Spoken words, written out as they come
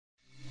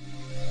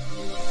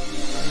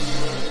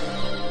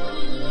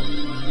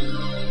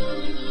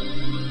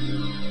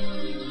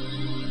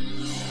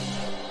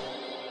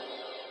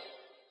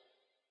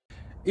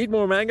Eat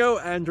more mango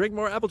and drink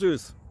more apple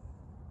juice.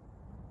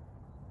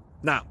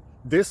 Now,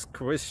 this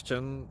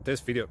video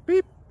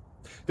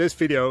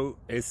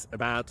is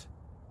about...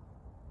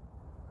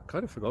 I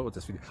kind of forgot what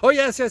this video... Oh,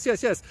 yes.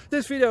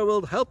 This video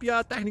will help you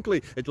out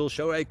technically. It will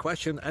show a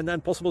question and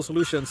then possible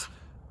solutions.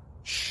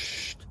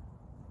 Shh.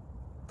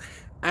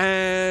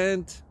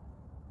 And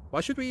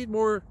why should we eat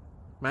more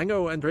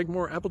mango and drink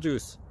more apple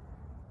juice?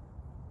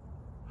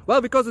 Well,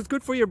 because it's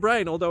good for your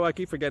brain, although I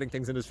keep forgetting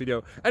things in this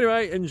video.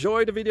 Anyway,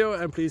 enjoy the video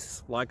and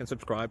please like and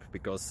subscribe,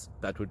 because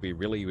that would be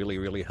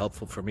really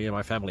helpful for me and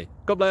my family.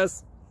 God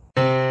bless!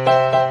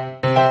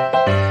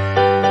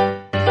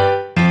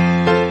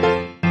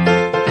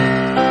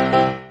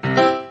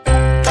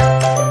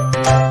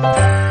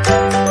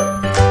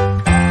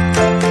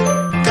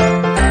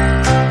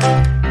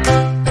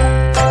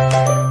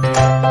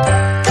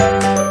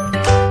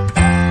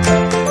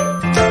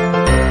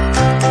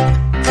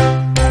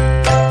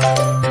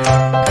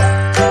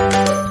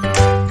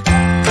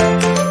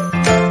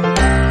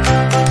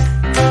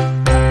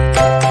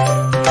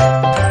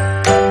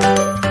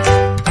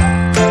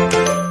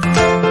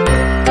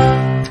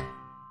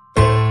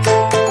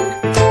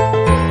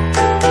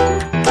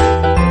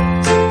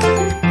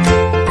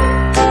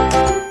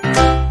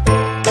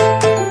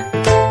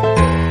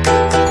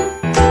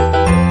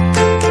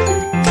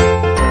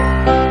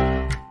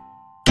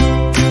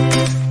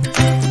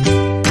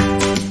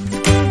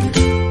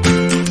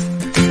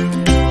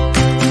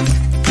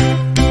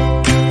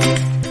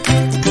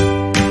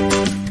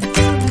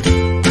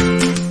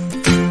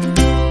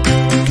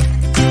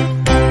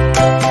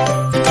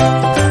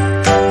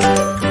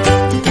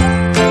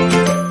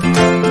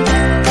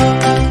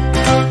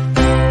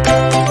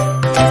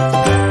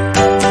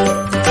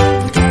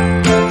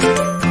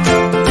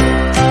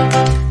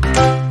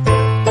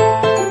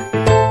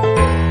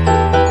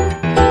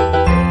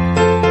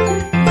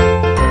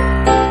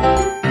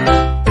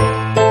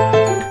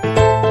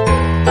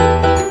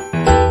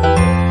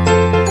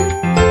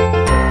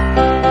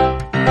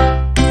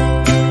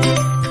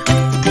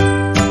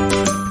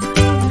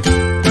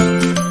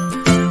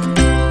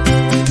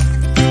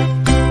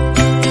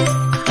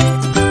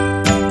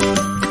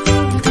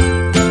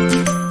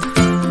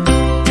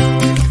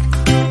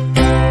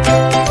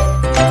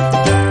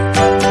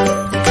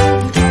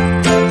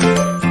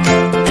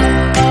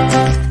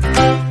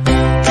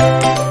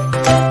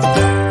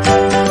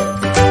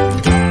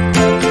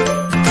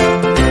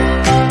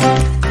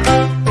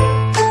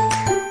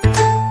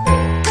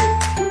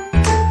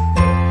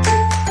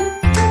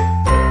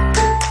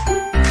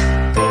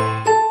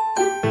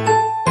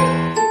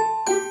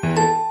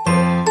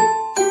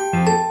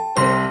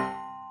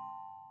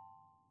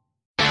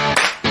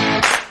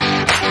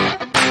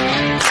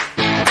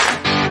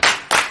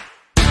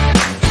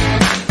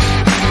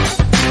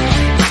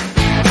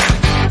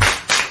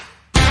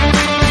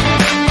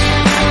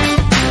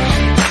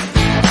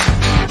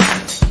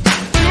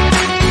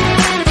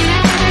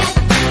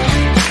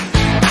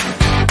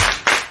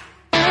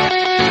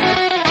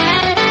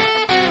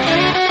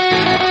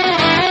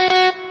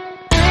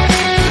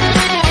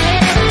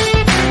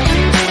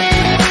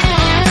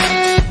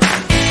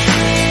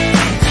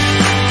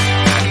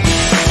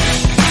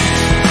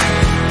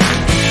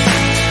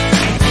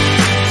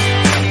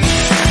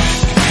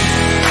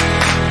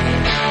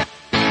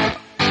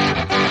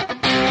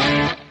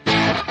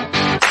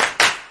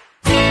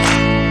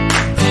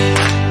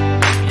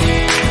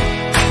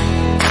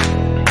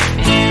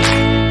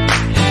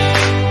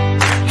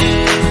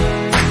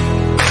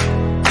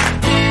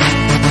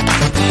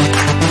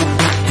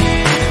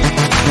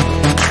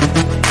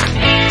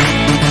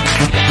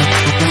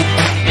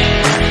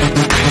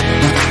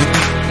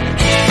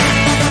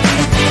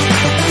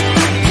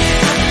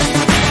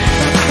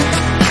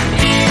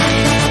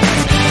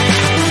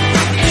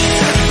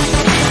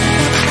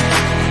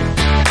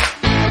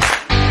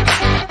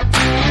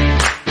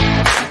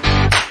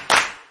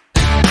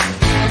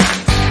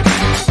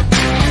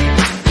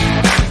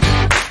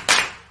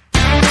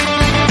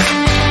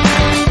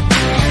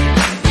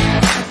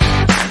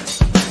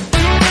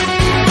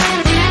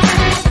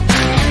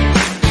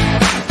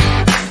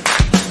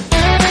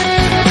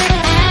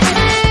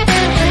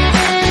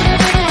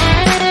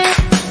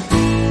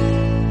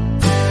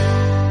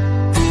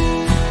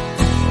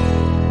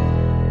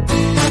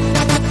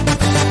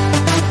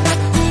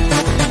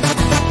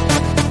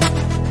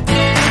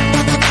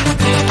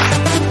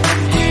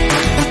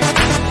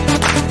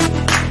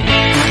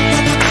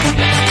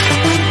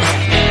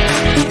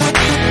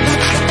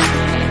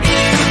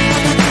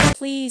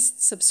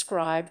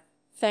 subscribe.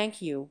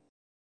 Thank you.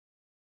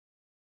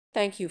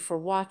 Thank you for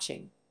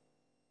watching.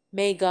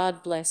 May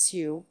God bless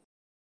you.